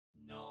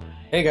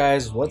Hey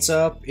guys, what's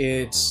up?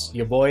 It's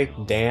your boy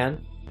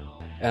Dan,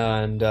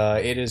 and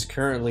it is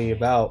currently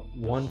about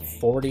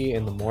 1:40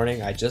 in the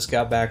morning. I just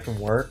got back from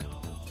work,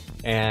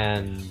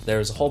 and there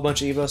was a whole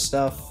bunch of Evo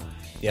stuff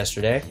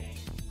yesterday,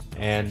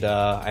 and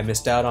I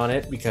missed out on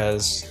it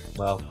because,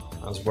 well,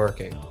 I was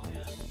working.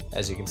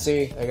 As you can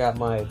see, I got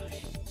my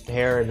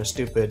hair in a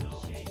stupid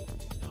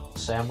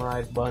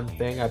samurai bun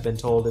thing, I've been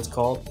told it's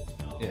called,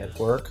 at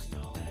work.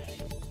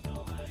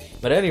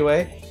 But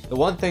anyway, the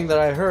one thing that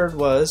I heard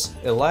was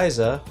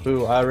Eliza,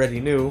 who I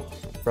already knew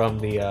from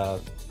the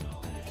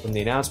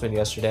announcement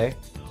yesterday,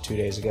 2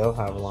 days ago,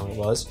 however long it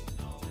was.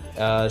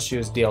 She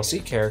was a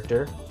DLC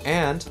character,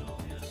 and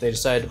they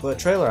decided to put a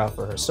trailer out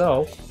for her.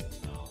 So,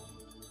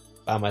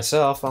 by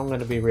myself, I'm going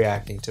to be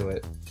reacting to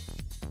it.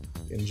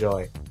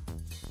 Enjoy.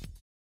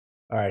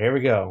 Alright, here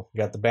we go. We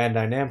got the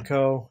Bandai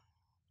Namco.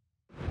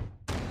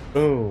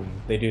 Boom.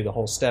 They do the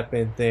whole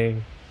step-in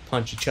thing,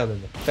 punch each other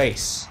in the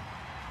face.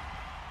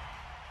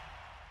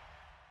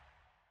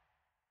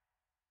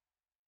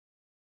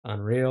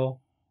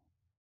 Unreal.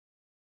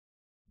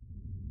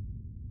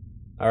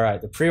 Alright,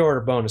 the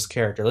pre-order bonus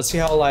character. Let's see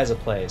how Eliza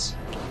plays.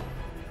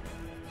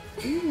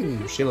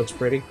 Ooh, she looks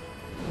pretty.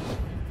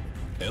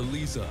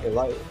 Eliza.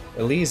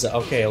 Eliza.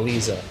 Okay,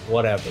 Eliza.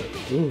 Whatever.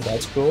 Ooh,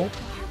 that's cool.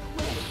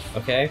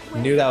 Okay,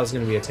 knew that was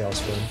gonna be a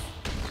tailspin.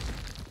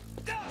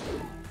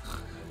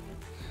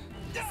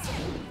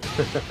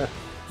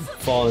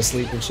 Falling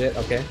asleep and shit.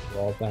 Okay,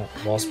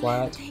 wall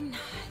splat.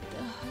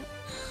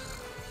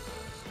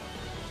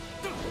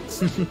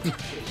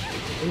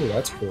 Ooh,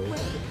 that's cool.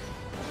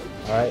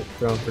 Alright,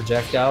 throwing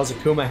projectiles.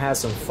 Akuma has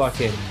some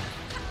fucking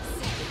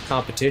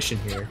competition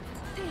here.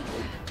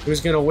 Who's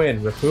gonna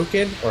win,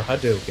 Reppuken or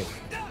Hadouken?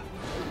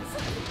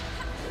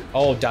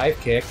 Oh, dive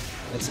kick.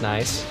 That's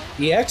nice.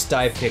 EX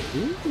dive kick.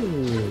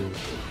 Ooh.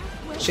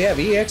 She have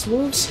EX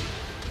moves?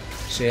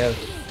 She have...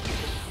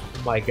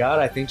 Oh my god,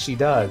 I think she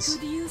does.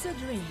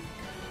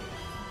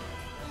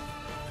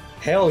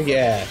 Hell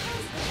yeah.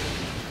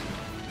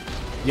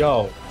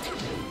 Yo.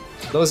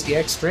 Those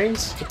EX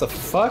strings? What the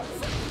fuck?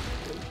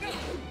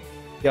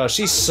 Yo,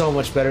 she's so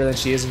much better than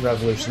she is in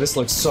Revolution. This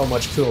looks so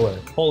much cooler.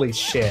 Holy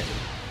shit.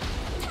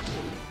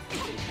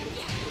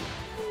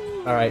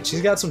 Alright,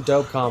 she's got some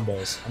dope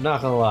combos. I'm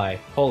not gonna lie.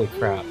 Holy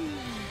crap.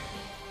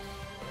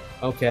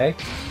 Okay.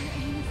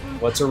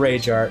 What's a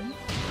rage art?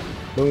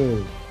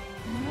 Boom.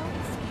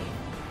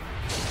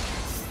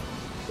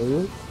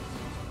 Ooh.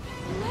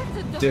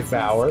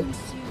 Devour.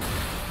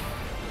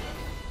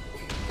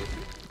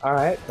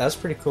 Alright, that's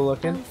pretty cool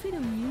looking. I'll fit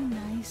on you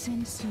nice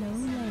and slow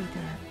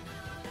later.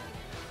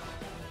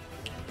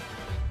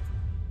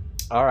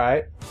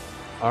 Alright.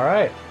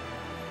 Alright.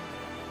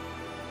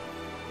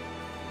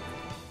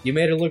 You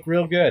made her look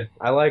real good.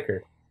 I like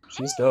her.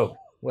 She's dope.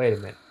 Wait a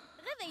minute.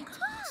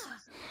 Réveille-toi!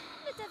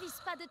 Ne t'avise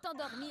pas de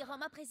t'endormir en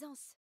ma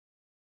présence.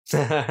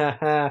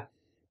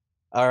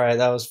 Alright,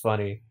 that was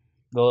funny.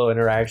 The little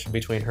interaction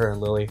between her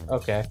and Lily.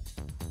 Okay.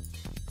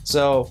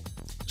 So,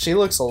 she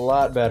looks a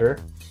lot better.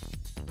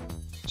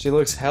 She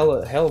looks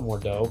hella more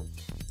dope.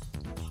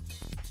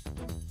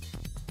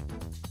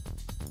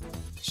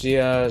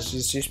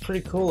 She's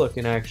pretty cool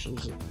looking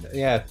actually.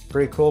 Yeah,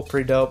 pretty cool,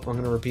 pretty dope. I'm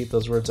gonna repeat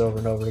those words over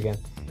and over again.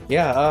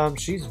 Yeah,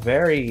 she's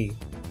very...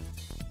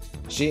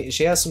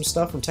 She has some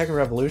stuff from Tekken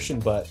Revolution,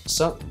 but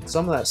some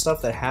of that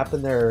stuff that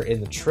happened there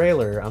in the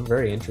trailer, I'm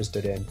very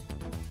interested in.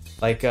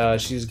 Like,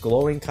 she's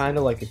glowing kind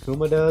of like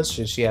Akuma does.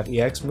 Should she have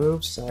EX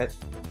moves?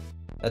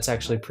 That's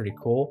actually pretty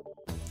cool.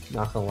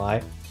 Not gonna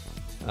lie.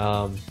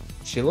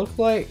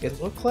 It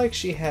looked like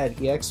she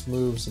had EX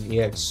moves and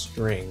EX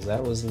strings.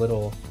 That was a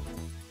little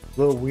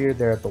weird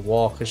there at the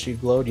wall because she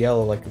glowed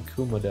yellow like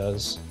Akuma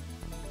does.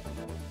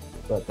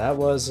 But that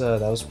was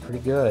pretty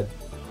good.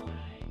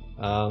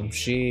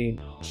 She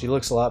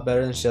looks a lot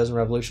better than she does in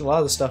Revolution. A lot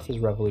of the stuff is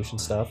Revolution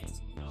stuff.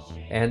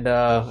 And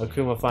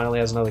Akuma finally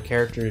has another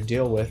character to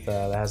deal with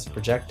that has a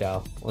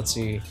projectile. Let's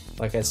see,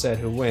 like I said,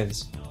 who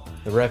wins?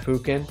 The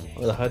Reppuken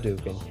or the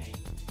Hadouken?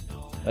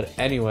 But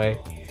anyway,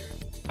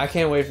 I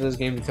can't wait for this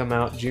game to come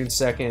out June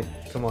 2nd.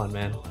 Come on,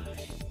 man.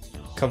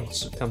 Come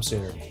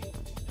sooner.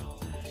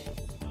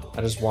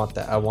 I just want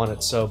that. I want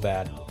it so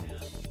bad.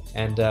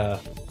 And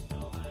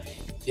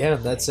yeah,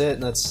 that's it.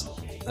 And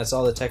that's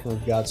all the Tekken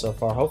we've got so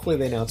far. Hopefully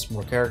they announce some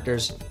more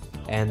characters.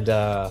 And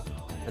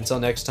until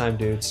next time,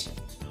 dudes.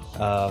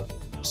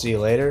 See you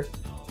later.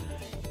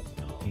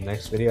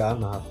 Next video. I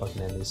don't know how to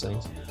fucking end these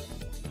things.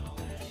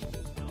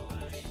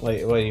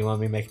 Wait, what, you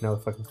want me to make no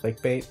fucking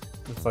clickbait?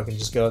 Fucking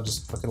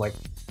just fucking like...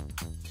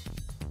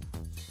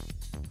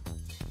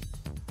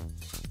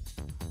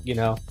 You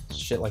know,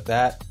 shit like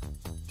that.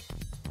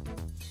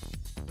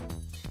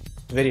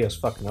 The video's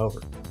fucking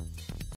over.